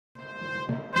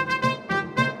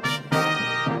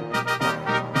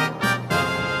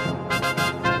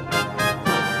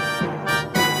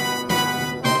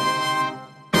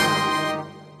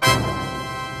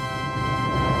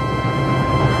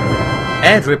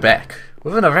And we're back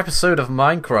with another episode of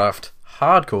Minecraft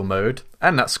Hardcore Mode,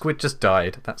 and that squid just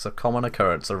died. That's a common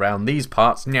occurrence around these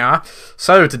parts. Nya.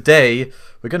 So today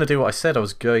we're going to do what I said I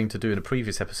was going to do in a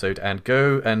previous episode and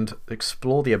go and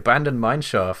explore the abandoned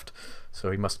mineshaft. So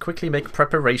we must quickly make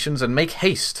preparations and make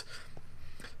haste.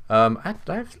 I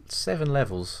have 7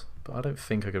 levels, but I don't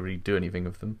think I can really do anything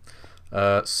with them.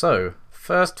 So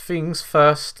first things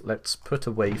first, let's put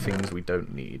away things we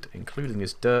don't need, including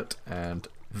this dirt and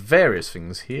various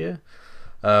things here.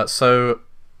 So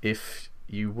if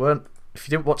you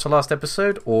didn't watch the last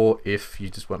episode, or if you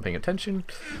just weren't paying attention,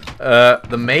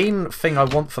 the main thing I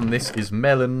want from this is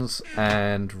melons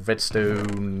and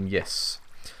redstone. Yes.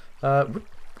 Would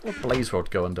blaze rod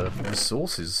go under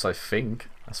resources? I think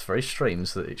that's very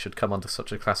strange that it should come under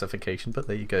such a classification, but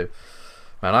there you go.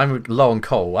 Man, I'm low on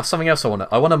coal. That's something else I want to.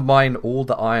 I want to mine all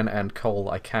the iron and coal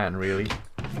I can, really.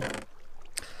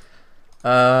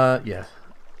 Yeah.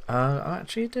 I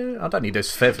actually do. I don't need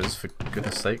those feathers, for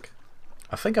goodness sake.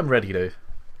 I think I'm ready though.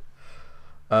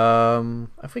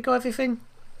 Have we got everything?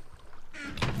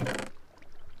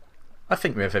 I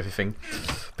think we have everything.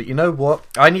 But you know what?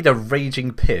 I need a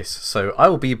raging piss, so I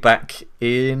will be back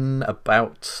in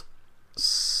about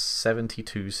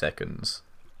 72 seconds.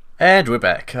 And we're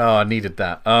back. Oh, I needed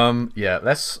that. Yeah,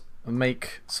 let's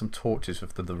make some torches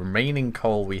with the remaining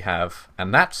coal we have,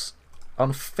 and that's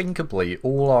unthinkably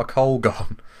all our coal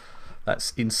gone.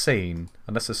 That's insane.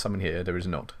 Unless there's someone here, there is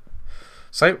not.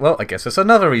 So, well, I guess that's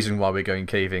another reason why we're going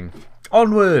caving.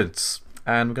 Onwards!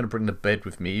 And we're going to bring the bed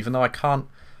with me, even though I can't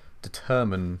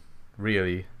determine,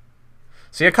 really.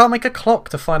 See, I can't make a clock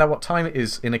to find out what time it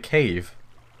is in a cave,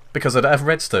 because I don't have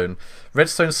redstone.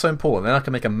 Redstone is so important. Then I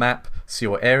can make a map, see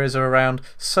what areas are around.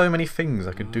 So many things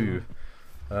I could do.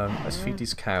 Let's feed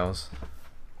these cows.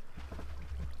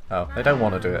 Oh, they don't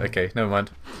want to do it. Okay, never mind.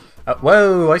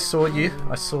 Whoa, I saw you.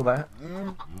 I saw that.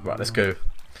 Right, let's go.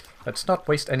 Let's not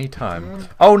waste any time.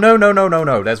 Oh, no, no, no, no,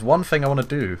 no. There's one thing I want to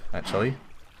do, actually.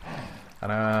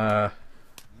 And,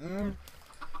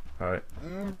 Alright.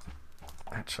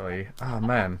 Actually, oh,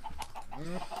 man.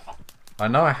 I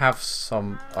know I have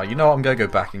some... Oh, you know what? I'm going to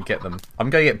go back and get them. I'm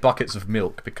going to get buckets of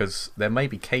milk, because there may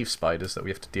be cave spiders that we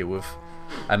have to deal with.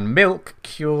 And milk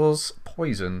cures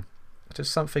poison. It is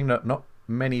something that not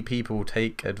many people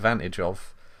take advantage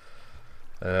of.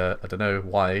 I don't know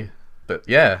why, but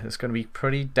yeah, it's going to be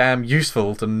pretty damn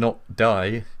useful to not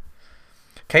die.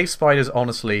 Cave spiders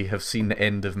honestly have seen the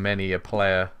end of many a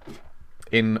player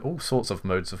in all sorts of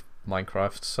modes of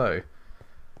Minecraft, so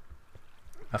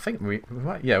I think we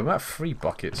might have 3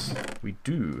 buckets. We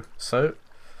do. So,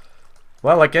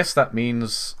 well, I guess that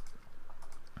means...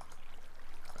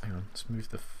 Hang on, let's move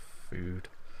the food.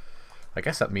 I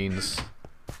guess that means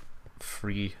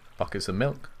 3 buckets of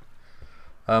milk.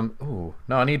 Oh,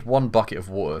 no, I need 1 bucket of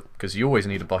water, because you always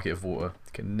need a bucket of water.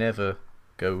 You can never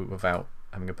go without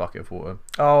having a bucket of water.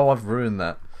 Oh, I've ruined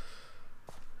that.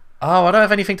 Oh, I don't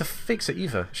have anything to fix it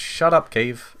either. Shut up,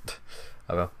 cave.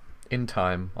 Oh well, in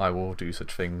time I will do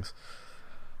such things.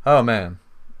 Oh man.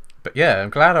 But yeah, I'm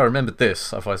glad I remembered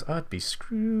this, otherwise I'd be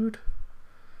screwed.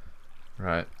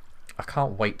 Right. I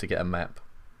can't wait to get a map.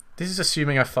 This is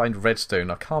assuming I find redstone.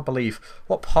 I can't believe...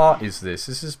 What part is this?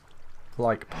 This is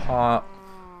like part...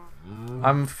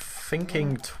 I'm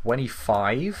thinking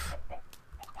 25?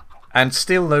 And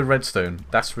still no redstone.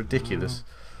 That's ridiculous.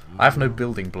 I have no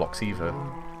building blocks either.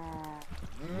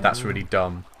 That's really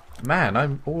dumb. Man,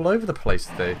 I'm all over the place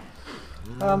today.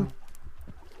 I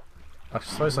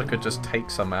suppose I could just take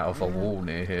some out of a wall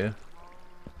near here.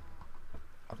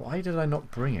 Why did I not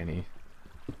bring any?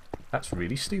 That's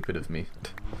really stupid of me.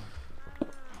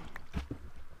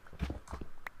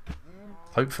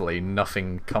 Hopefully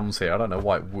nothing comes here. I don't know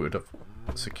why it would. I've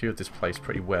secured this place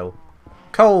pretty well.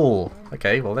 Coal!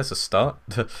 Okay, well there's a start.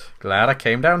 Glad I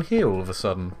came down here all of a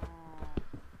sudden.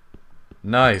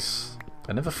 Nice.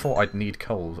 I never thought I'd need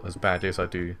coal as badly as I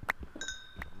do.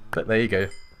 But there you go.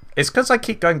 It's because I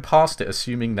keep going past it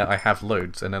assuming that I have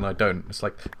loads and then I don't. It's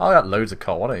like, oh, I got loads of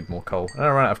coal. I don't need more coal. And I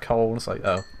run out of coal and it's like,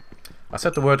 oh. I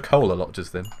said the word coal a lot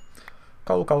just then.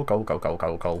 Coal, coal, coal, coal, coal,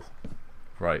 coal, coal.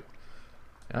 Right.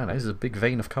 Ah, there's a big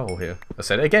vein of coal here. I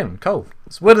said it again, coal.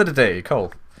 It's word of the day,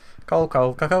 coal. Coal,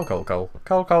 coal, coal, coal, coal, coal.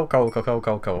 Coal, coal, coal, coal, coal,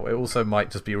 coal, coal. It also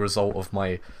might just be a result of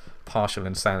my partial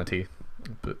insanity.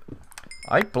 But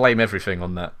I blame everything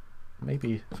on that.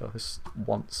 Maybe for this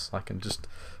once I can just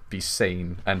be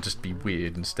sane and just be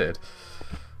weird instead.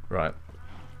 Right.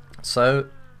 So,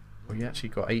 we actually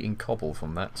got 18 cobble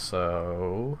from that,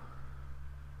 so...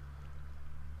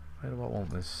 Where do I want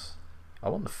this? I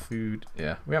want the food.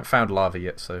 Yeah, we haven't found lava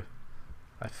yet, so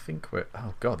I think we're...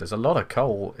 Oh god, there's a lot of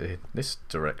coal in this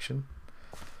direction.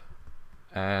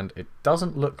 And it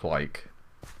doesn't look like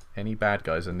any bad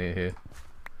guys are near here.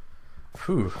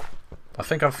 Whew. I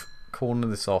think I've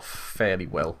cornered this off fairly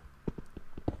well.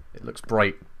 It looks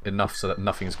bright enough so that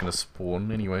nothing's going to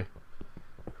spawn anyway.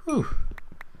 Whew.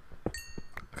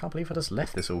 I can't believe I just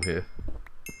left this all here.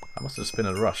 That must have just been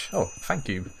a rush. Oh, thank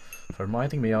you for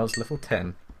reminding me I was level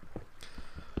 10.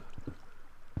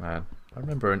 Man, I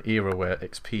remember an era where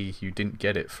XP, you didn't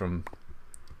get it from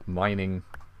mining.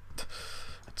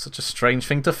 It's such a strange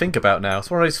thing to think about now. It's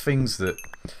one of those things that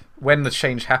when the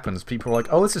change happens, people are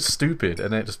like, oh, this is stupid,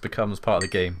 and then it just becomes part of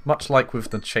the game. Much like with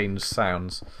the changed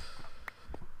sounds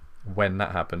when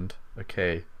that happened.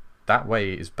 Okay, that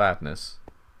way is badness.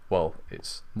 Well,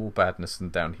 it's more badness than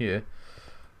down here.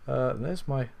 There's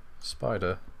my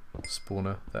spider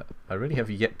spawner that I really have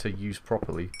yet to use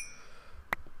properly.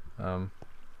 Is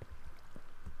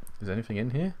there anything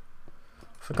in here?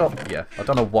 Forgot. Yeah, I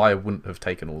don't know why I wouldn't have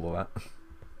taken all of that.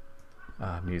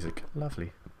 Ah, music.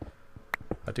 Lovely.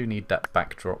 I do need that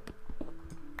backdrop.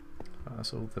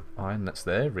 That's all the iron that's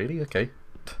there, really? Okay.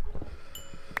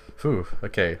 Phew,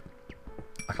 okay.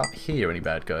 I can't hear any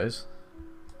bad guys.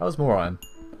 That was more iron.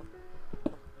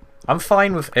 I'm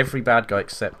fine with every bad guy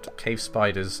except cave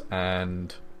spiders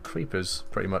and creepers,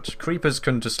 pretty much. Creepers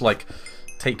can just, like,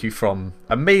 take you from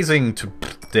amazing to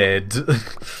dead,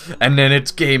 and then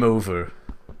it's game over.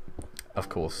 Of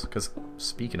course, because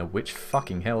speaking of which,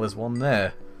 fucking hell, there's one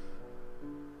there.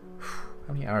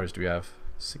 How many arrows do we have?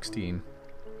 16.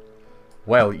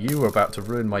 Well, you were about to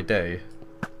ruin my day.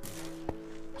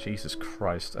 Jesus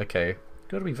Christ. Okay,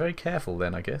 gotta be very careful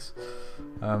then, I guess.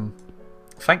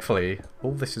 Thankfully,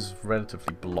 all this is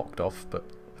relatively blocked off, but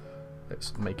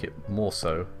let's make it more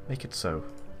so. Make it so.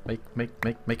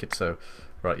 Make it so.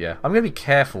 Right, yeah. I'm gonna be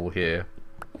careful here.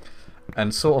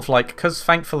 And sort of like, because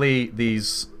thankfully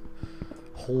these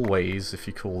hallways, if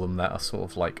you call them that, are sort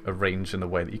of like arranged in a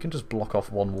way that you can just block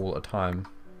off one wall at a time.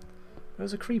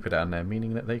 There's a creeper down there,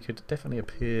 meaning that they could definitely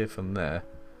appear from there.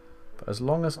 But as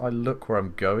long as I look where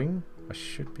I'm going, I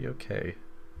should be okay.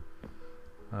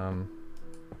 And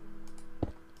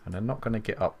they're not going to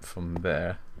get up from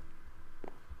there.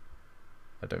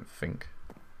 I don't think.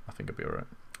 I think I'll be alright.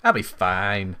 I'll be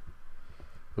fine.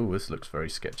 Ooh, this looks very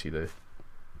sketchy though.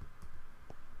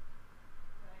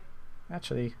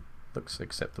 Actually, looks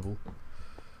acceptable.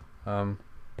 Right,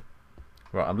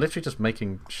 I'm literally just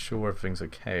making sure everything's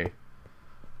okay.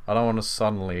 I don't want to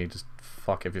suddenly just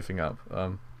fuck everything up.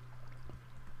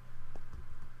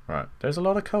 Right, there's a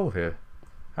lot of coal here.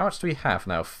 How much do we have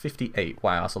now? 58.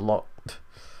 Wow, that's a lot.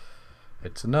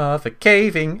 It's another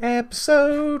caving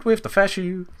episode with the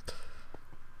Fashu.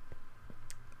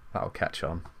 That'll catch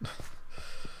on.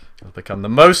 It'll become the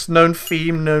most known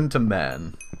theme known to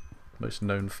man. Most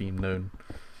known theme known.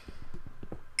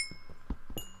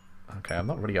 Okay, I'm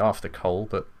not really after coal,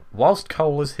 but whilst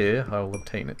coal is here, I will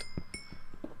obtain it.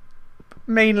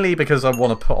 Mainly because I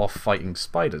want to put off fighting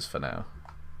spiders for now.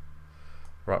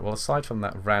 Right, well, aside from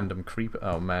that random creeper...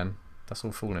 Oh, man. That's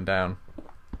all falling down.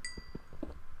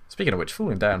 Speaking of which,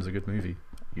 Falling Down is a good movie.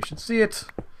 You should see it!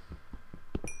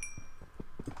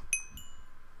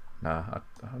 Nah,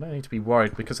 I don't need to be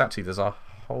worried, because actually there's a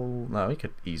whole... No, we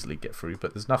could easily get through,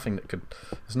 but there's nothing that could...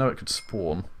 There's no it could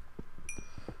spawn.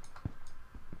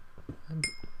 I'm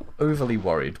overly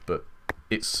worried, but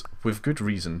it's with good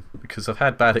reason, because I've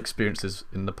had bad experiences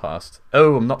in the past.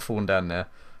 Oh, I'm not falling down there.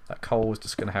 That coal is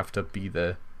just going to have to be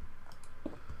there.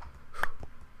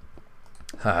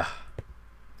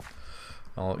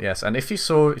 Oh yes, and if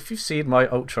you've seen my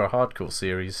ultra hardcore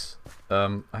series,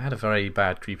 I had a very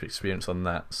bad creep experience on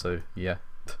that. So yeah,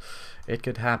 it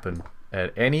could happen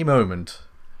at any moment,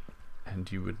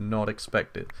 and you would not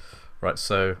expect it. Right,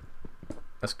 so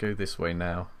let's go this way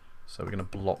now. So we're going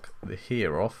to block the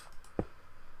here off.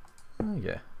 Oh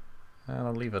yeah, and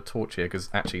I'll leave a torch here because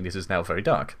actually this is now very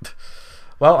dark.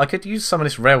 Well, I could use some of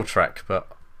this rail track, but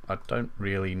I don't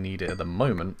really need it at the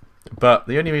moment. But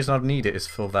the only reason I'd need it is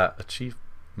for that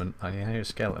achievement. I hear a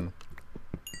skeleton.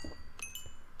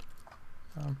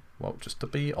 Well, just to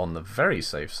be on the very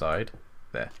safe side.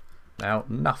 There. Now,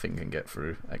 nothing can get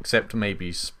through, except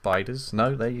maybe spiders.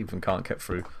 No, they even can't get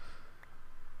through.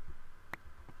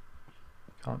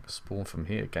 Can't spawn from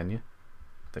here, can you?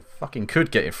 They fucking could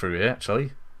get it through here,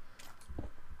 actually.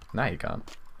 Now you can't.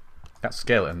 That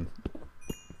skeleton.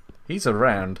 He's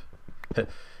around.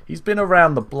 He's been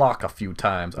around the block a few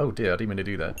times. Oh dear, I didn't mean to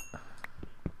do that.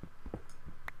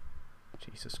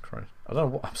 Jesus Christ. I don't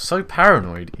know what, I'm so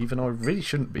paranoid, even though I really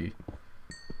shouldn't be.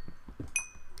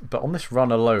 But on this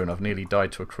run alone, I've nearly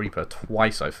died to a creeper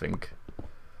twice, I think.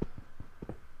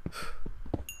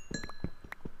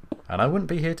 And I wouldn't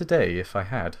be here today if I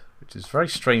had. Which is very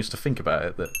strange to think about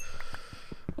it, that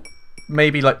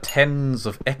maybe like tens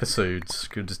of episodes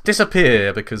could just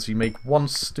disappear because you make one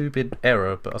stupid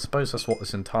error, but I suppose that's what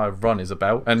this entire run is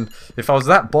about, and if I was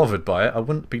that bothered by it, I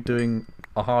wouldn't be doing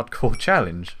a hardcore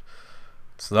challenge.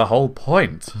 It's the whole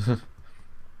point.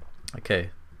 Okay.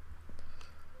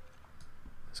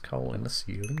 There's coal in the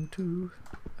ceiling too.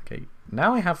 Okay,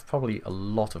 now I have probably a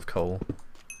lot of coal.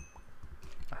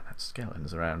 And that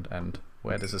skeleton's around, and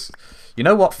where does this... You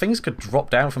know what? Things could drop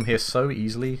down from here so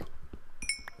easily.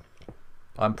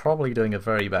 I'm probably doing a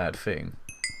very bad thing.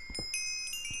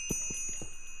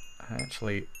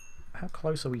 Actually, how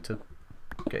close are we to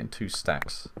getting 2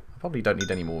 stacks? I probably don't need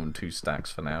any more than 2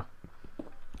 stacks for now.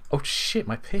 Oh shit,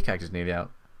 my pickaxe is nearly out.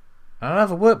 I don't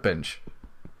have a workbench.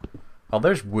 Oh,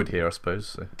 there's wood here, I suppose.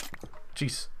 So.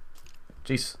 Jeez.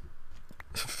 Jeez.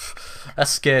 That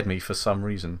scared me for some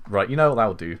reason. Right, you know what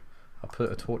that'll do. I'll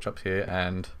put a torch up here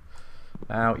and...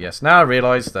 Now, yes, now I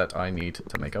realise that I need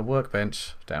to make a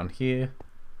workbench down here.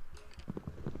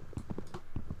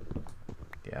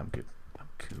 Yeah, I'm good. I'm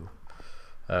cool.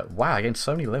 Wow, I gained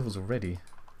so many levels already.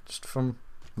 Just from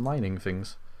mining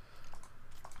things.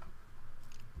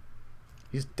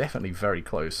 He's definitely very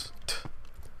close.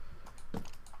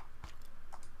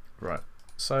 Right,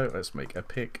 so let's make a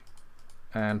pick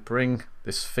and bring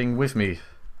this thing with me.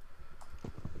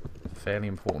 Fairly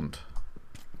important.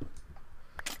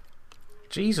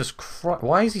 Jesus Christ,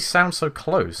 why does he sound so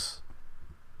close?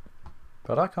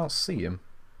 But I can't see him.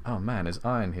 Oh man, there's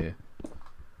iron here.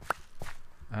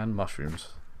 And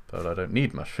mushrooms. But I don't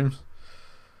need mushrooms.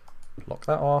 Block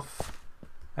that off.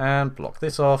 And block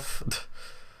this off.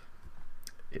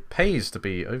 It pays to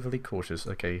be overly cautious.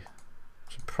 Okay.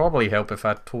 Should probably help if I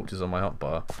had torches on my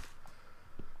hotbar.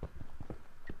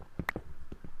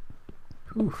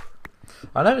 Whew.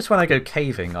 I notice when I go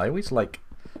caving, I always like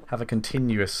have a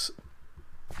continuous...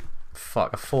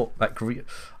 Fuck, I thought that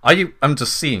I'm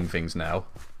just seeing things now.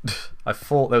 I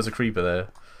thought there was a creeper there.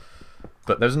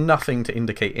 But there's nothing to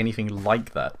indicate anything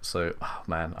like that. So, oh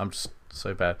man, I'm just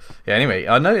so bad. Yeah, anyway,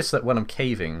 I noticed that when I'm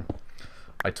caving,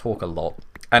 I talk a lot.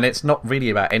 And it's not really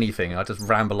about anything. I just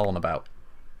ramble on about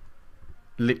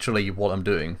literally what I'm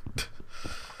doing.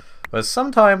 But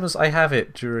sometimes I have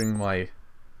it during my...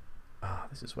 Ah,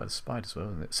 this is where the spiders were,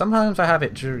 isn't it? Sometimes I have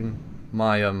it during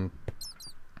my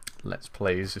Let's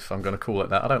Plays, if I'm going to call it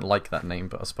that. I don't like that name,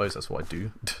 but I suppose that's what I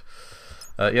do.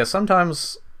 Yeah,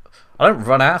 sometimes I don't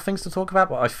run out of things to talk about,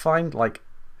 but I find like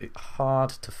it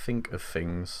hard to think of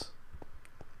things.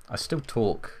 I still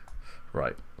talk.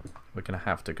 Right, we're going to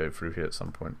have to go through here at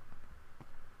some point.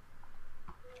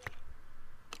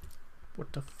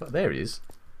 What the fuck? There he is.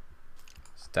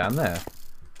 It's down there.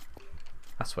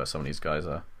 That's where some of these guys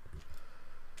are.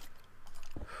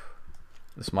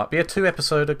 This might be a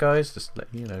 2-episoder, guys, just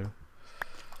letting you know.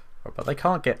 But they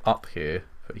can't get up here,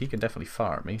 but he can definitely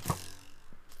fire at me.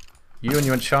 You and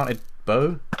your enchanted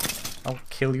bow? I'll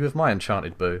kill you with my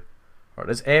enchanted bow. Right,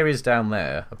 there's areas down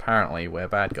there, apparently, where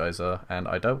bad guys are, and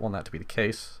I don't want that to be the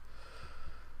case.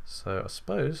 So I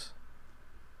suppose...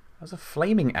 There's a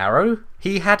flaming arrow?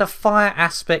 He had a fire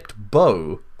aspect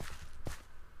bow!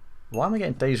 Why am I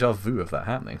getting deja vu of that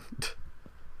happening?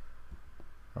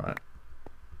 Right.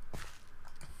 I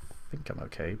think I'm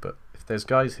okay, but if there's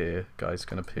guys here, guys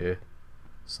can appear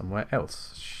somewhere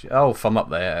else. Oh, from up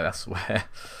there, that's where.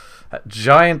 That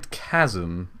giant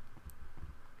chasm.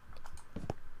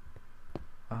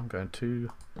 I'm going too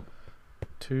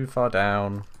far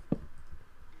down.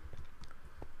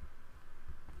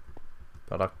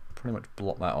 But I pretty much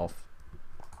blocked that off.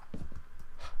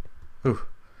 Ooh.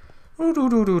 Ooh, doo,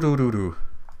 doo, doo, doo, doo, doo.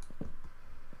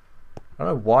 I don't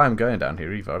know why I'm going down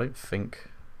here either. I don't think...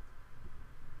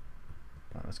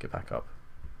 Right, let's get back up.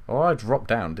 Oh, I dropped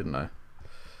down, didn't I?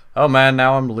 Oh man,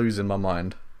 now I'm losing my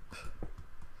mind.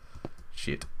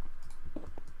 Shit.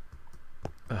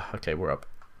 Okay, we're up.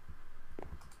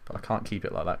 But I can't keep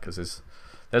it like that because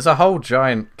there's a whole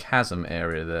giant chasm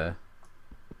area there.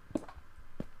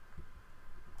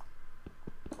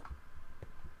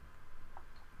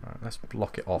 Right, let's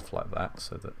block it off like that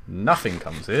so that nothing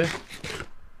comes here.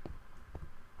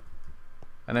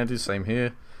 And then do the same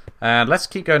here. And let's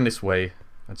keep going this way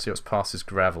and see what's past this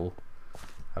gravel.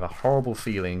 I have a horrible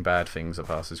feeling bad things are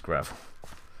past this gravel.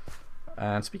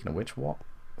 And speaking of which, what?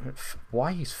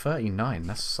 Why is 39?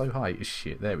 That's so high.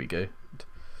 Shit, there we go.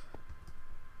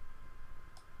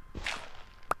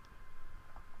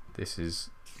 This is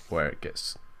where it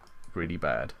gets really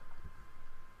bad.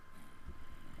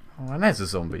 Oh, and there's a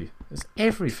zombie. There's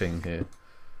everything here.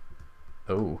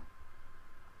 Oh.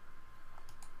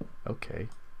 Okay.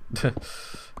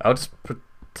 I'll just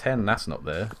pretend that's not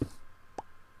there.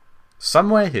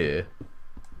 Somewhere here.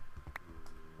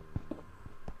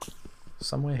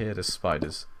 Somewhere here there's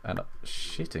spiders. And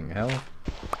shitting hell.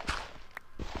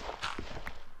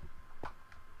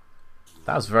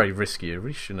 That was very risky. I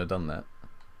really shouldn't have done that.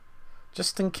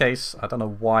 Just in case. I don't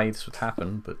know why this would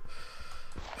happen, but...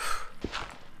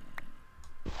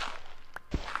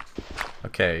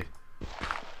 Okay.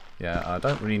 Yeah, I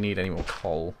don't really need any more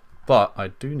coal. But I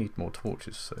do need more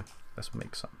torches, so let's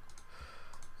make some.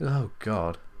 Oh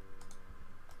god.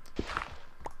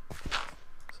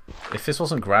 If this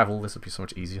wasn't gravel, this would be so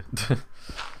much easier.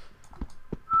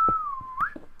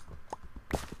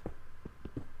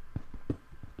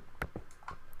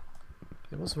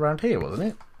 It was around here, wasn't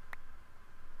it?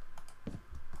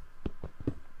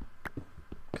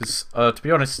 Because, to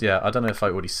be honest, yeah, I don't know if I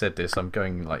already said this, I'm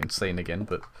going like insane again,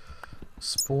 but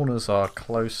spawners are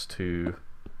close to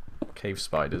cave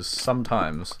spiders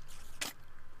sometimes.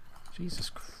 Jesus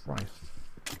Christ.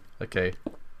 Okay.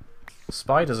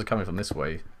 Spiders are coming from this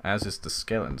way, as is the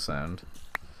skeleton sound.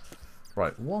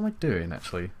 Right, what am I doing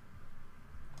actually?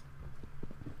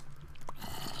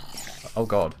 Oh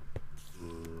god.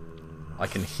 I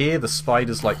can hear the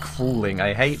spiders like crawling.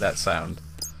 I hate that sound.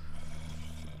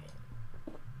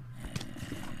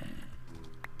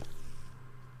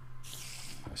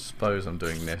 I suppose I'm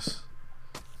doing this.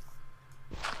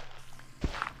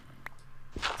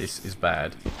 This is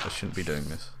bad. I shouldn't be doing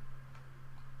this.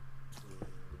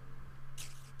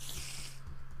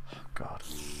 Oh god.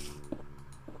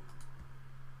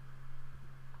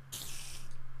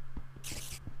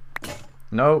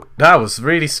 No, that was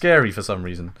really scary for some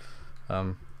reason.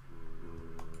 Alright.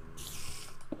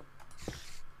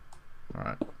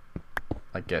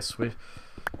 I guess we're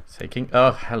taking...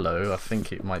 Oh, hello. I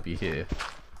think it might be here.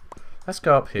 Let's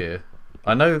go up here.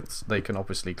 I know they can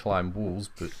obviously climb walls,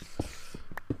 but...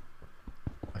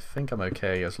 I think I'm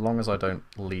okay as long as I don't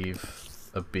leave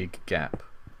a big gap.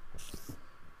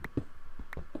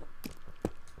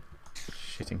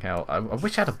 Shitting hell. I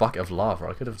wish I had a bucket of lava.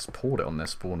 I could have just poured it on their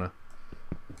spawner.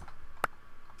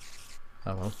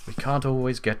 Oh well, we can't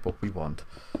always get what we want.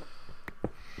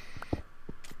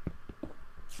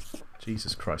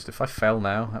 Jesus Christ, if I fell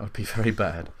now, that would be very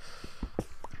bad.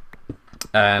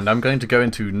 And I'm going to go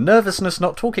into nervousness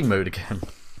not talking mode again.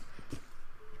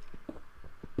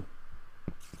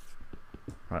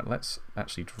 Right, let's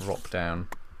actually drop down.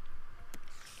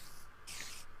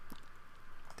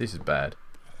 This is bad.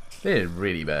 This is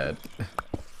really bad.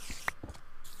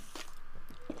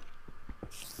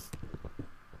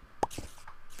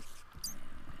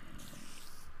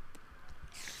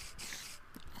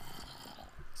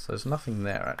 So there's nothing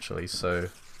there actually, so...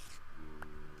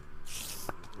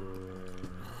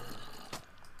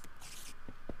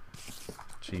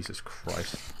 Jesus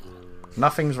Christ.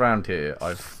 Nothing's around here.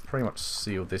 I've pretty much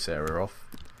sealed this area off.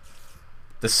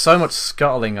 There's so much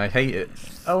scuttling, I hate it.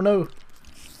 Oh no!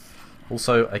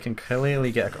 Also, I can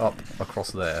clearly get up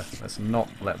across there. Let's not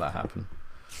let that happen.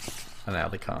 And now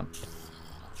they can't.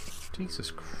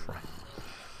 Jesus Christ.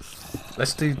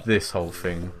 Let's do this whole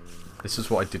thing. This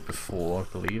is what I did before, I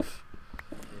believe.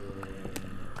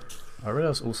 I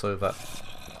realised also that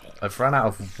I've ran out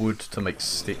of wood to make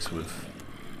sticks with.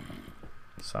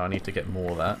 So I need to get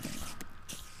more of that.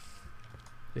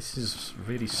 This is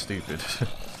really stupid.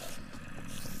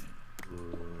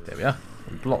 There we are.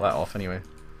 We block that off anyway.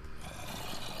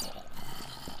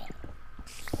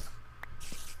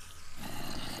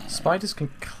 Spiders can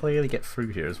clearly get through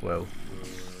here as well.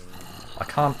 I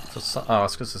can't for some... Oh,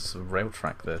 it's because there's a rail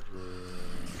track there.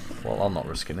 Well, I'm not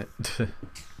risking it.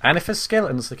 And if there's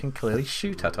skeletons, they can clearly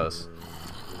shoot at us.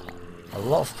 A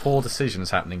lot of poor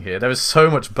decisions happening here. There is so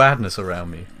much badness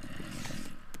around me.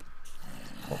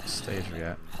 What stage are we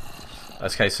at?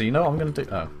 Okay, so you know what I'm going to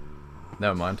do? Oh,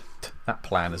 never mind. That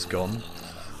plan is gone.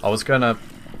 I was going to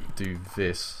do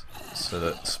this so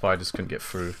that spiders couldn't get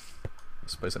through. I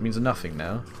suppose that means nothing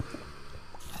now.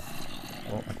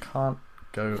 Well, I can't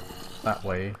go that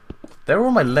way. They're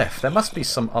on my left. There must be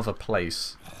some other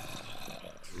place.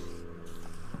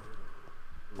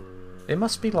 It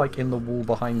must be like in the wall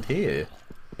behind here.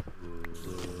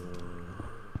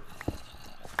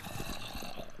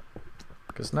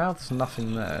 Because now there's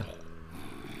nothing there.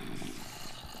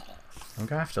 I'm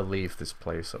gonna have to leave this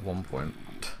place at one point.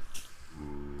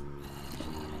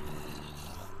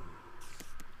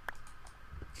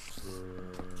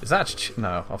 Is that a ch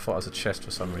no, I thought it was a chest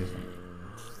for some reason.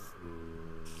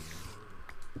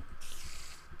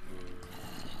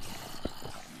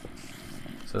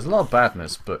 So there's a lot of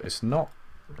badness, but it's not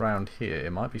around here.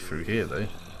 It might be through here though.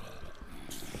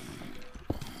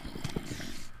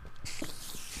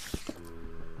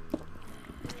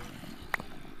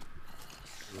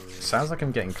 sounds like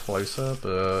I'm getting closer,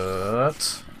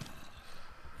 but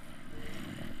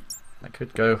that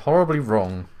could go horribly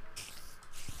wrong.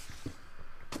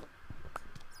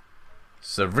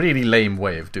 It's a really lame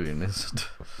way of doing this.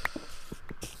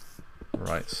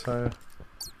 Right, so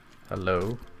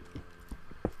hello.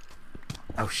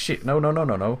 Oh shit! No, no, no,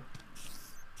 no, no!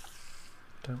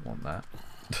 Don't want that.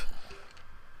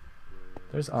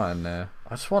 There's iron there.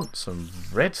 I just want some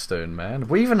redstone, man.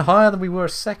 We're even higher than we were a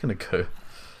second ago.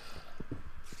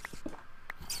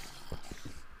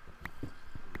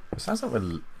 It sounds like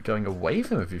we're going away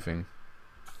from everything.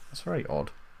 That's very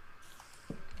odd.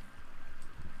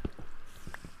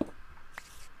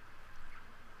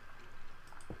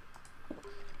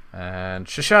 And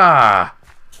shasha!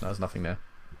 No, there's nothing there.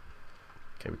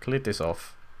 Okay, we cleared this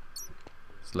off.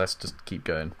 So let's just keep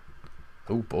going.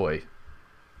 Oh boy.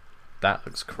 That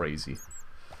looks crazy.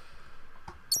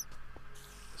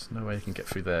 There's no way you can get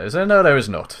through there. Is there? No, there is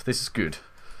not. This is good.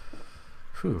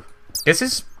 Whew. This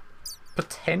is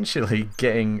potentially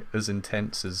getting as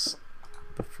intense as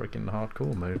the freaking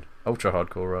hardcore mode. Ultra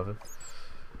hardcore, rather.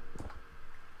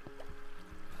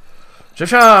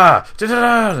 Shasha!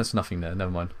 There's nothing there.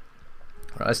 Never mind.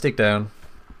 Right, let's dig down.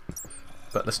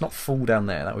 But let's not fall down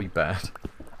there. That would be bad.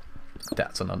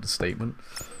 That's an understatement.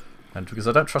 And because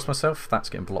I don't trust myself, that's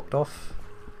getting blocked off.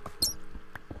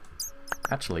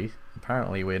 Actually,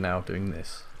 apparently we're now doing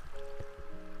this.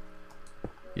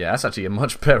 Yeah, that's actually a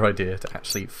much better idea to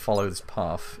actually follow this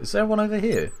path. Is there one over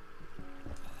here?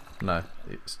 No,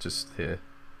 it's just here.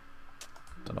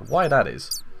 Don't know why that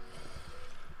is.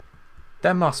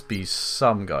 There must be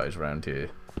some guys around here.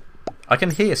 I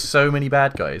can hear so many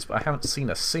bad guys, but I haven't seen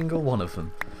a single one of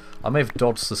them. I may have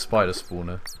dodged the spider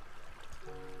spawner.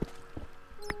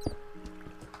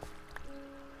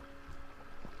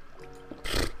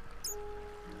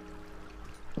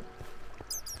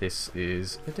 This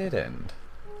is a dead end.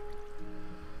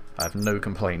 I have no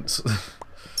complaints.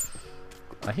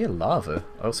 I hear lava.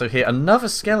 I also hear another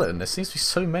skeleton. There seems to be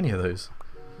so many of those.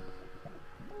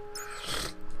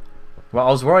 Well,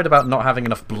 I was worried about not having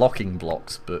enough blocking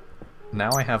blocks, but now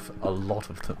I have a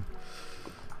lot of them.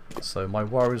 So my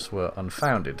worries were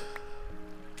unfounded.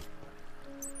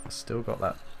 I still got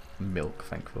that milk,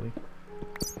 thankfully.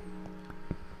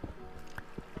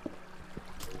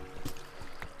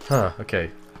 Huh, okay.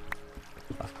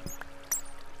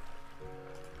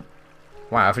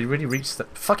 Wow, have we really reached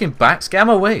that? Fucking bats, get 'em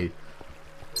away!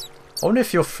 I wonder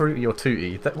if you're fruity or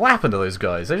tooty. What happened to those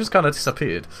guys? They just kind of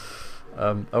disappeared.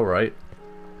 Alright.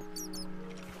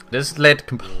 This led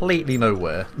completely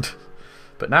nowhere.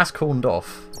 But now it's corned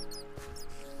off.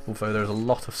 Although there's a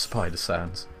lot of spider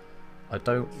sounds. I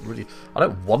don't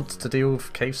want to deal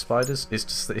with cave spiders. It's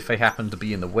just that if they happen to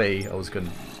be in the way, I was going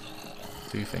to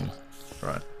do things.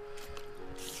 Right.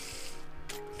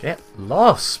 Get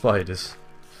lost, spiders.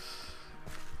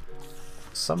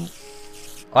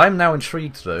 I'm now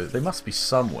intrigued though. They must be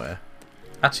somewhere.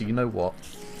 Actually, you know what?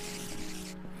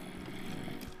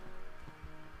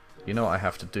 You know what I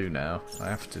have to do now? I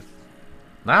have to...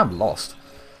 Now I'm lost.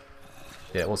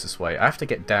 Yeah, it was this way. I have to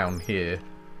get down here.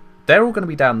 They're all going to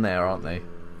be down there, aren't they?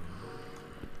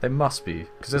 They must be.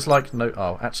 Because there's like no...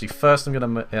 Oh, actually, first I'm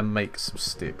going to make some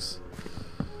sticks.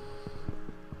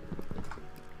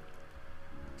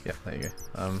 Yeah, there you go.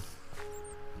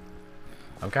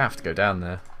 I'm going to have to go down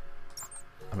there.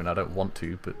 I mean, I don't want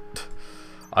to, but...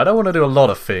 I don't want to do a lot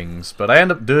of things, but I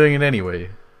end up doing it anyway.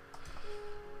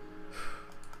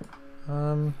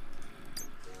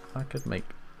 I could make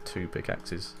 2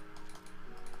 pickaxes.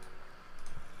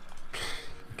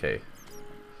 Okay.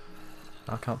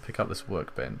 I can't pick up this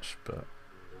workbench, but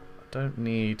I don't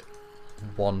need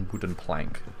 1 wooden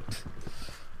plank.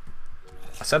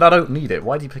 I said I don't need it.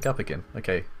 Why do you pick up again?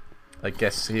 Okay. I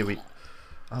guess here we...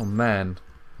 Oh man.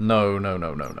 No, no,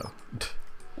 no, no, no.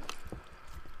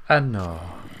 And no.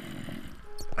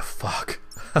 Oh, fuck.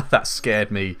 That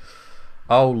scared me.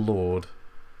 Oh lord.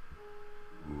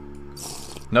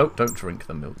 Nope, don't drink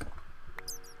the milk.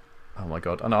 Oh my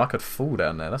god. Oh no, I could fall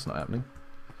down there. That's not happening.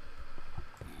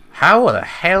 How the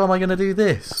hell am I going to do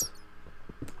this?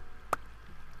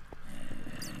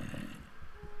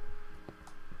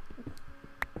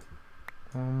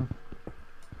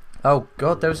 Oh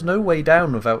god, there's no way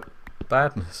down without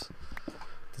badness.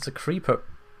 There's a creeper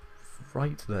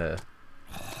right there.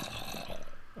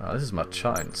 Oh, this is my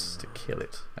chance to kill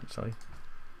it, actually.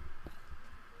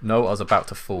 No, I was about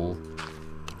to fall.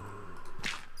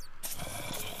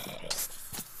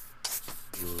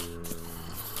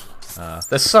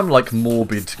 There's some like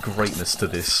morbid greatness to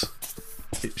this.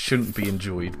 It shouldn't be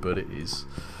enjoyed, but it is.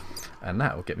 And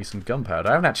that will get me some gunpowder.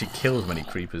 I haven't actually killed many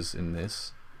creepers in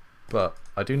this, but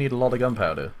I do need a lot of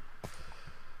gunpowder.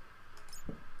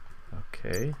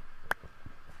 Okay.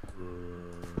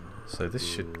 So this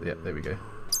should... yeah, there we go.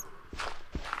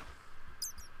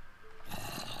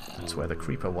 That's where the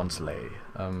creeper once lay.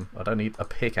 I don't need a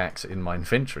pickaxe in my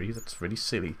inventory. That's really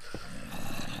silly.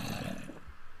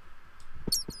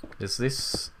 Is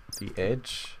this the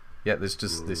edge? Yeah, there's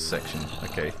just this section.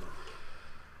 Okay.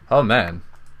 Oh man.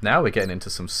 Now we're getting into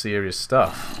some serious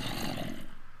stuff.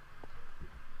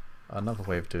 Another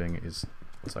way of doing it is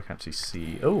so I can actually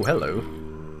see... oh, hello.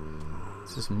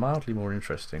 This is mildly more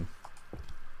interesting.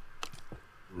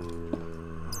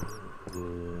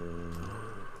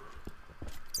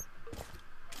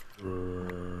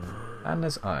 And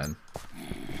there's iron.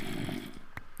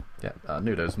 Yeah, I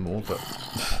knew there was more, but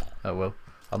oh well,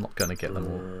 I'm not gonna get them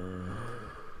all.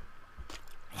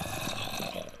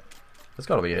 There's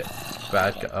gotta be a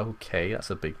bad guy. Okay, that's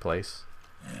a big place.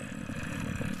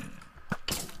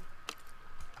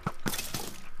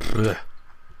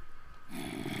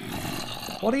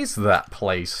 What is that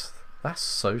place? That's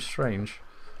so strange.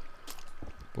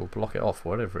 We'll block it off,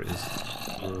 whatever it is.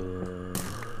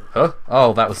 Huh?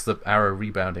 Oh, that was the arrow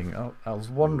rebounding. Oh, I was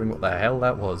wondering what the hell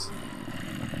that was.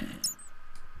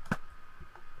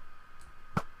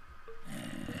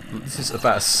 This is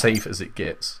about as safe as it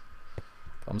gets.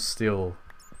 I'm still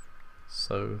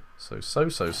so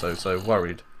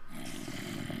worried.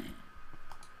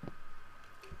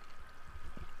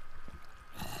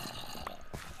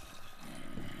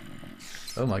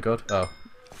 Oh my god. Oh,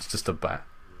 it's just a bat.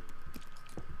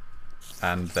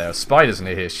 And there are spiders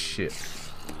near here. Shit.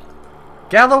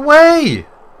 Get out of the way!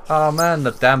 Oh man,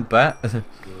 the damn bat.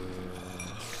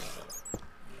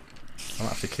 I'll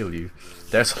have to kill you.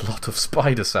 There's a lot of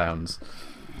spider sounds.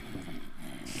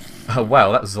 Oh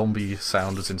wow, that zombie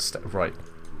sound was instead. Right.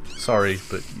 Sorry,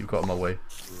 but you got in my way.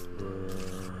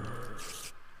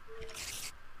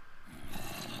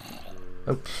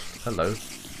 Oh, hello.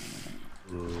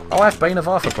 Oh, I have Bane of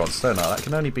Arthropods, don't I? That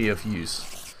can only be of use.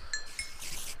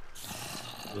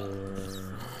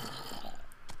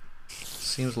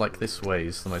 Seems like this way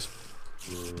is the most...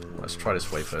 let's try this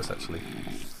way first, actually.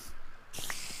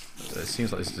 It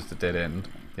seems like this is just a dead end.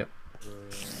 Yep.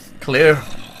 Clear!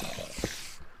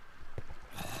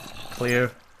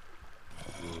 Clear.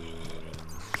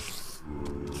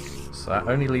 So that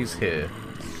only leaves here.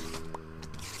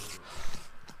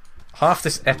 Half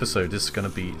this episode is going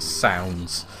to be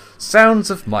sounds. Sounds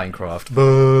of Minecraft.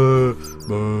 Buh,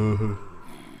 buh.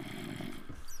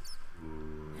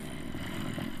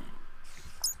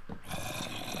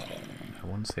 No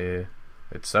one's here.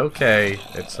 It's okay.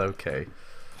 It's okay.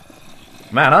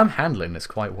 Man, I'm handling this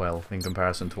quite well in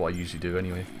comparison to what I usually do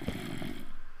anyway.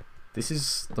 This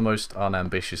is the most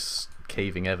unambitious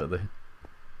caving ever though.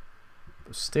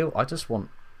 But still, I just want...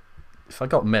 if I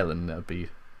got melon, that would be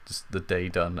just the day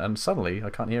done. And suddenly, I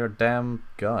can't hear a damn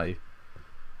guy.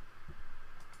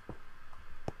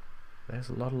 There's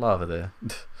a lot of lava there.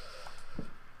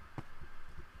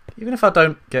 Even if I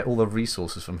don't get all the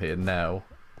resources from here now,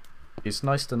 it's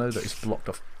nice to know that it's blocked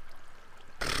off.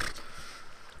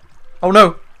 Oh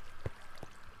no!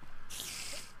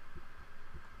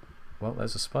 Well,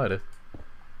 there's a spider.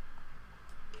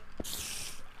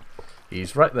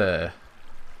 He's right there.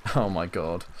 Oh my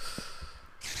god.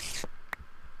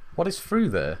 What is through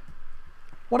there?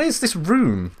 What is this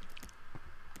room?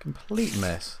 Complete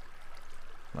mess.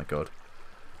 Oh my god.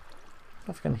 I don't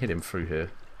know if I can hit him through here.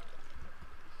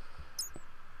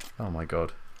 Oh my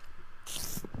god.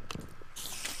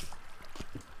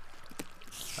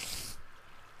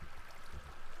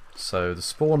 So the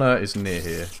spawner is near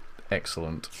here.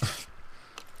 Excellent.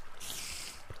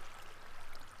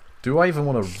 Do I even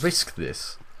want to risk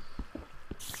this?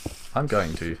 I'm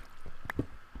going to.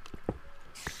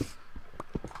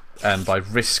 And by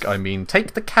risk I mean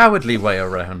take the cowardly way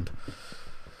around.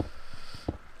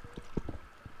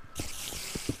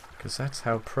 Because that's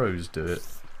how pros do it.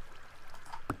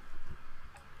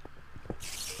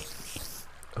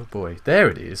 Oh boy, there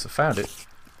it is, I found it.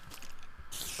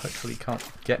 Hopefully he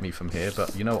can't get me from here,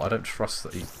 but you know what, I don't trust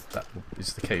that that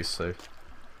is the case, so...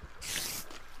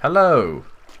 Hello!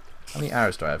 How many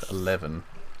arrows do I have? 11.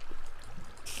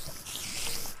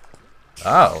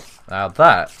 Oh, now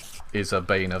that is a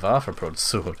Bane of Arthropod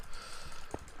sword.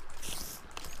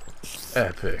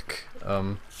 Epic.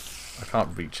 I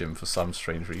can't reach him for some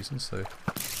strange reason, so...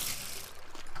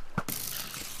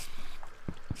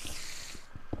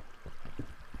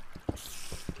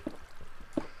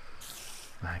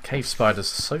 Man, cave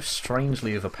spiders are so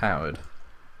strangely overpowered.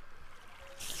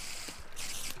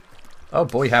 Oh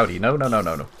boy howdy, no.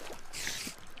 I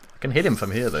can hit him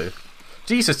from here though.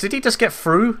 Jesus, did he just get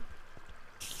through?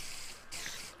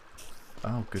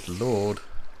 Oh, good lord.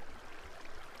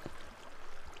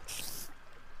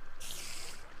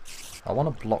 I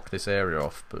want to block this area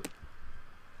off, but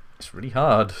it's really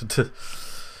hard.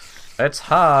 It's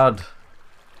hard.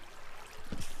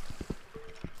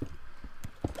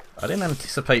 I didn't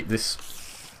anticipate this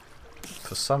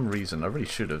for some reason. I really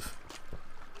should have.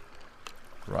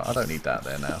 Right, I don't need that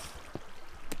there now.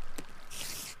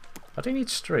 I do need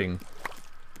string.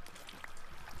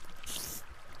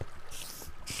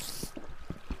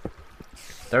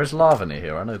 There is lava near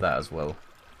here, I know that as well.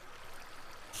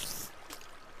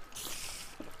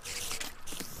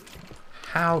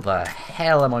 How the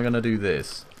hell am I going to do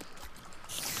this?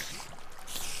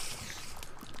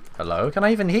 Hello? Can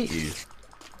I even hit you?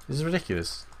 This is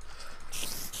ridiculous.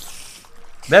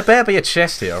 There better be a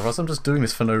chest here, or else I'm just doing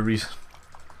this for no reason.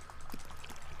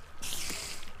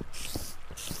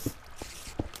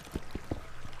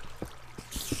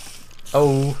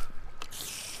 Oh.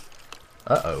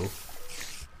 Uh-oh.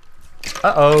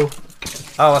 Uh-oh.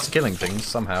 Oh, that's killing things,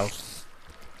 somehow.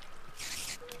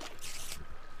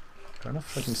 There are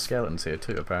enough freaking skeletons here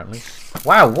too, apparently.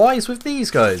 Wow, what is with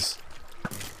these guys?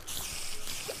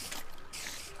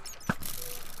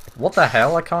 What the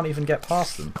hell? I can't even get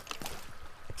past them.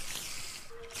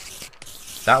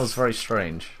 That was very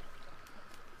strange.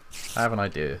 I have an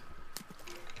idea.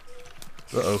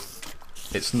 Uh-oh.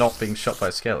 It's not being shot by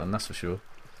a skeleton, that's for sure.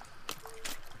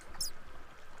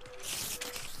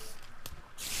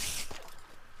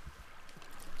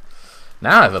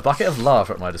 Now I have a bucket of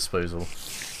lava at my disposal.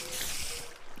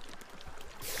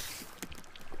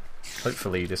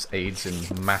 Hopefully this aids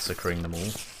in massacring them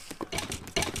all.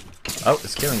 Oh,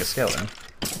 it's killing a skeleton.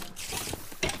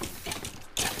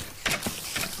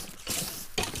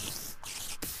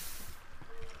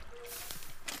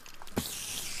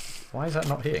 Why is that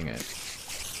not hitting it?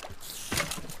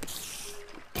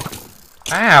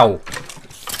 Ow!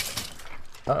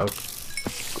 Uh-oh.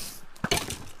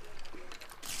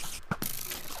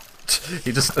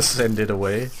 He just ascended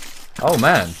away. Oh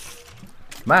man.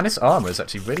 Man, this armor is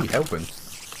actually really helping.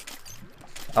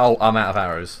 Oh, I'm out of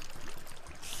arrows.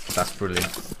 That's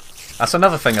brilliant. That's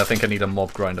another thing I think I need a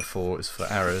mob grinder for, is for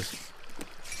arrows.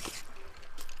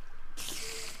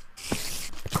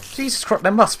 Jesus Christ,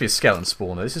 there must be a skeleton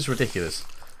spawner. This is ridiculous.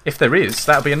 If there is,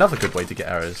 that would be another good way to get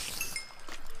arrows.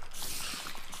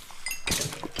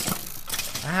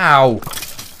 Ow!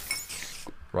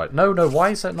 Right, no, why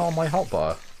is that not on my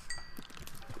hotbar?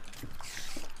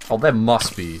 Oh, there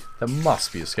must be a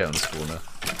skeleton spawner.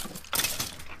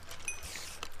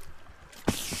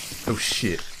 Oh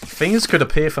shit. Things could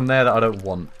appear from there that I don't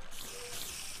want.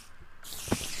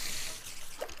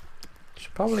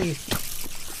 Should probably...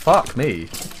 Fuck me.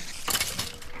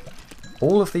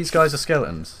 All of these guys are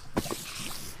skeletons.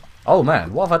 Oh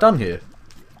man, what have I done here?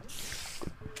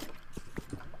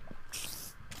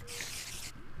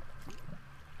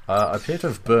 I appear to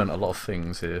have burnt a lot of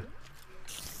things here.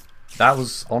 That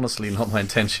was honestly not my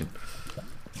intention.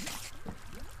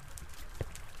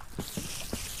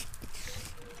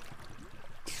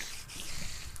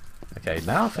 Okay,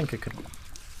 now I think I could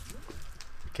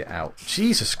get out.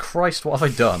 Jesus Christ, what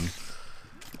have I done?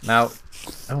 Now,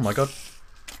 oh my god.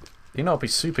 You know what would be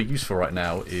super useful right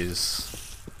now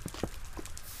is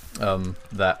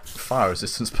that fire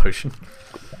resistance potion.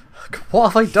 What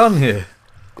have I done here?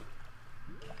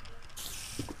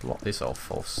 Block this off,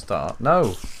 false start.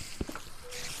 No!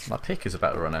 My pick is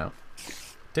about to run out.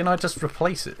 Didn't I just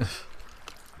replace it?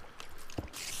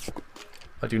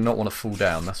 I do not want to fall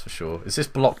down, that's for sure. Is this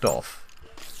blocked off?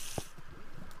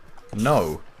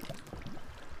 No.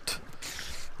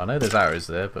 I know there's arrows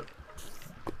there, but...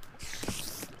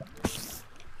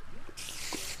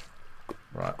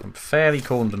 Right, I'm fairly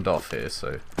cornered off here,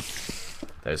 so...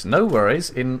 There's no worries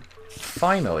in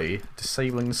finally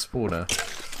disabling the spawner.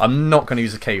 I'm not going to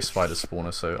use a cave spider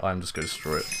spawner, so I'm just going to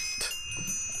destroy it.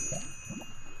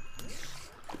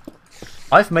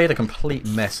 I've made a complete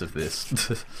mess of this.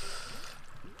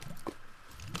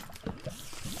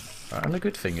 Right, and the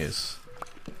good thing is,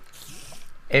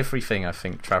 everything I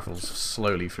think travels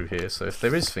slowly through here, so if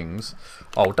there is things...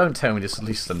 Oh, don't tell me this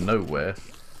leads to nowhere.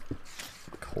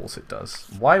 Of course it does.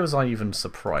 Why was I even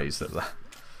surprised at that?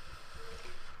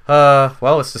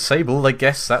 Well, it's disabled, I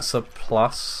guess that's a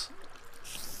plus.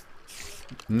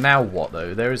 Now what,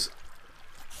 though? There is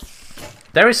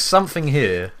something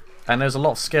here, and there's a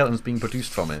lot of skeletons being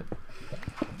produced from it.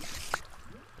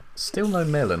 Still no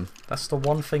melon. That's the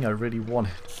one thing I really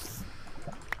wanted.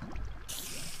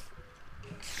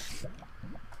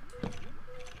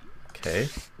 Okay.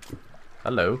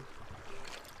 Hello.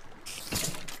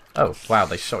 Oh, wow,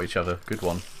 they shot each other. Good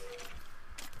one.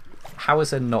 How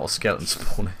is there not a skeleton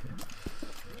spawn here?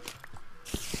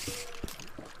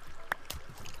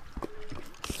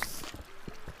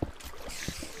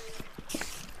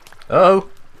 Oh!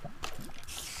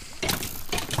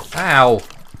 Ow!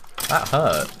 That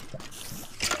hurt.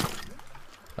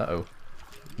 Uh-oh.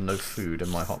 No food in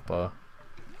my hotbar.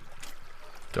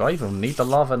 Do I even need the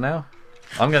lava now?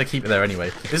 I'm going to keep it there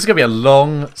anyway. This is going to be a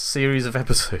long series of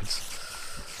episodes.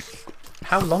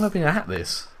 How long have I been at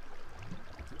this?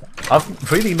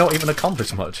 I've really not even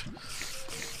accomplished much,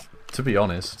 to be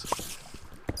honest.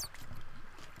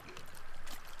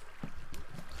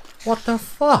 What the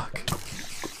fuck?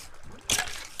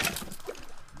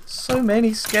 So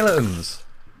many skeletons.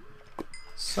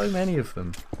 So many of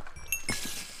them.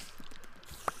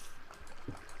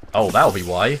 Oh, that'll be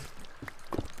why.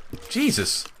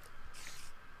 Jesus.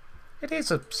 It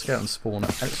is a skeleton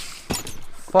spawner.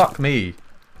 Fuck me.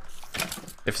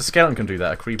 If a skeleton can do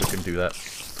that, a creeper can do that.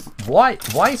 Why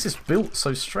is this built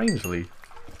so strangely?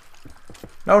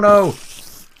 No, no!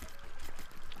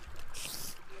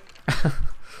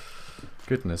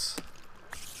 Goodness.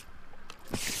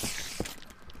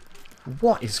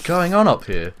 What is going on up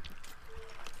here?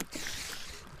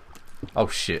 Oh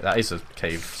shit, that is a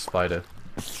cave spider.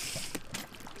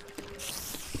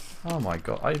 Oh my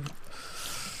god,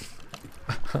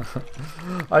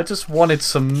 I just wanted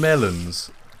some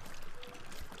melons.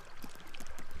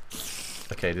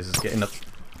 Okay, this is getting up.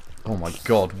 Oh my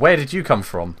god, where did you come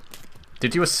from?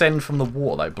 Did you ascend from the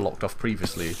water that I blocked off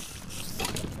previously?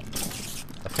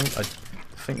 I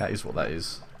think that is what that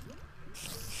is.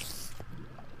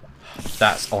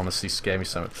 That's honestly scared me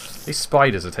so much. These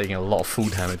spiders are taking a lot of fall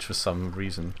damage for some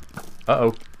reason.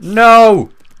 Uh-oh.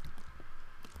 No!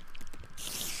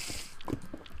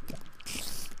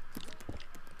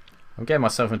 I'm getting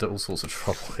myself into all sorts of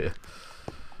trouble here.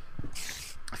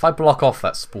 If I block off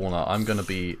that spawner, I'm going to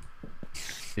be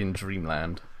in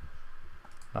dreamland.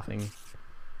 Nothing.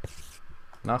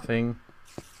 Nothing.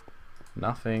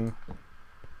 Nothing.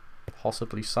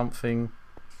 Possibly something.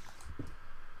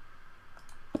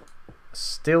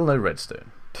 Still no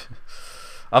redstone.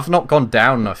 I've not gone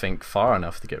down, I think, far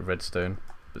enough to get redstone.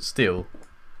 But still,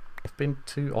 I've been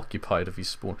too occupied with these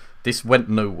spawn. This went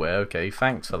nowhere, okay,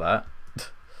 thanks for that.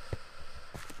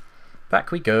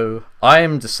 Back we go. I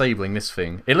am disabling this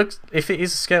thing. It looks, if it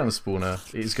is a skeleton spawner,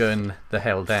 it is going the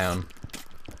hell down.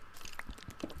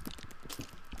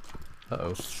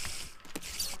 Uh-oh.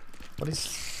 What is...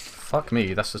 Fuck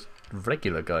me, that's just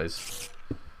regular, guys.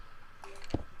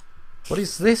 What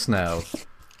is this now?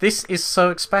 This is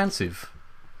so expansive.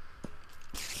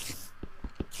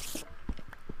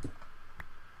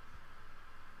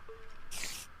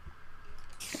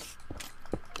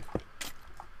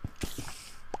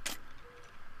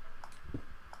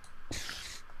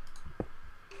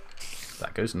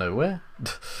 That goes nowhere.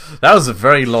 That was a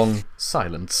very long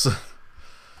silence.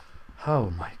 Oh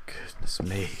my goodness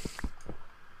me.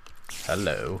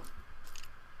 Hello.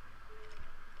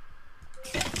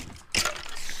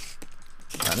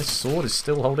 And this sword is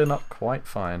still holding up quite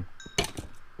fine.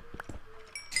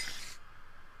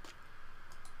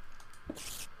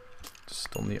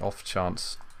 Just on the off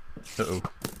chance. Uh-oh.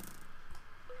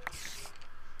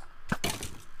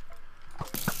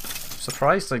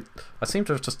 Surprised I seem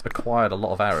to have just acquired a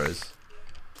lot of arrows.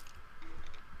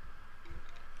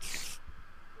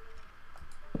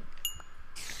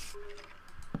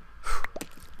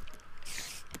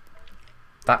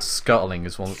 That scuttling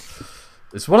is one.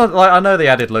 It's one of, like, I know they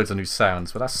added loads of new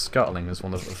sounds, but that scuttling is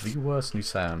one of the worst new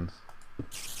sounds.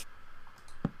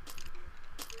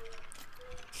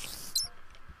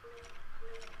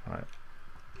 Right.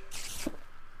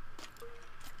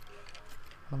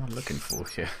 What am I looking for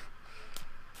here?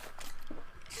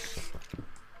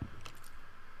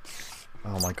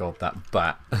 Oh my god, that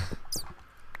bat.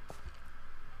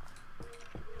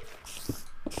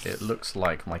 It looks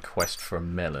like my quest for a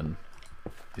melon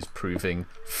is proving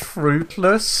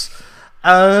fruitless.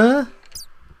 I'll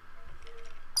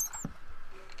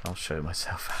show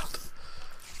myself out.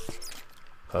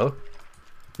 Oh,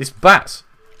 this bat.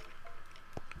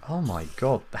 Oh my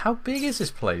god, how big is this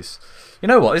place? You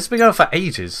know what, this has been going on for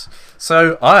ages.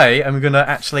 So I am going to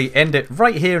actually end it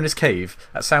right here in this cave.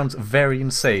 That sounds very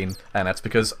insane, and that's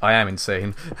because I am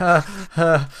insane.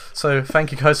 So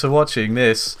thank you guys for watching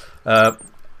this.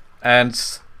 And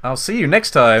I'll see you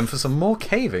next time for some more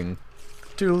caving.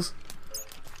 Jules.